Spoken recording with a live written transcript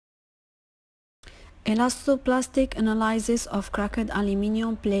Elastoplastic analysis of cracked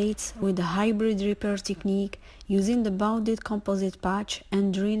aluminum plates with a hybrid repair technique using the bounded composite patch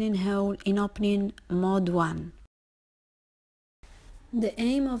and drilling hole in opening mode 1. The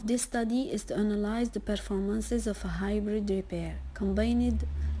aim of this study is to analyze the performances of a hybrid repair, combined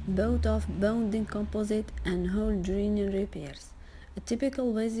both of bounded composite and hole drilling repairs. A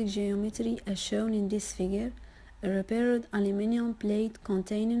typical basic geometry as shown in this figure: a repaired aluminum plate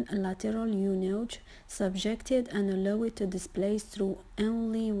containing a lateral U-notch subjected and allowed to displace through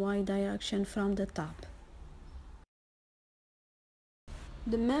only Y direction from the top.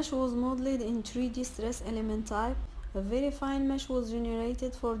 The mesh was modeled in 3D stress element type. A very fine mesh was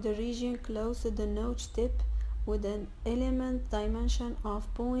generated for the region close to the notch tip with an element dimension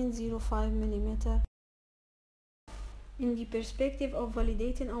of 0.05 mm. In the perspective of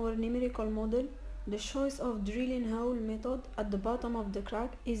validating our numerical model, the choice of drilling hole method at the bottom of the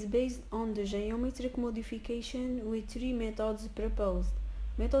crack is based on the geometric modification with three methods proposed.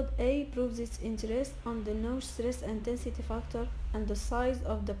 Method A proves its interest on the notch stress intensity factor and the size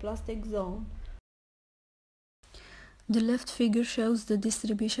of the plastic zone. The left figure shows the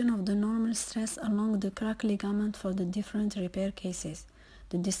distribution of the normal stress along the crack ligament for the different repair cases.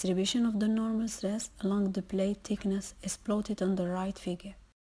 The distribution of the normal stress along the plate thickness is plotted on the right figure.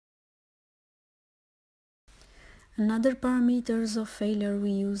 Another parameters of failure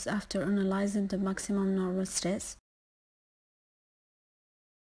we use after analyzing the maximum normal stress.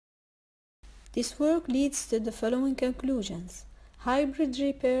 This work leads to the following conclusions. Hybrid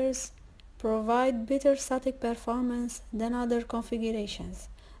repairs provide better static performance than other configurations.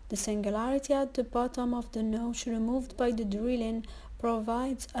 The singularity at the bottom of the notch removed by the drilling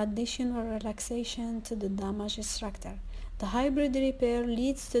provides additional relaxation to the damaged structure. The hybrid repair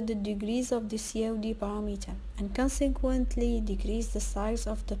leads to the decrease of the COD parameter and consequently decrease the size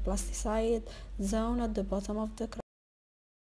of the plasticized zone at the bottom of the crack.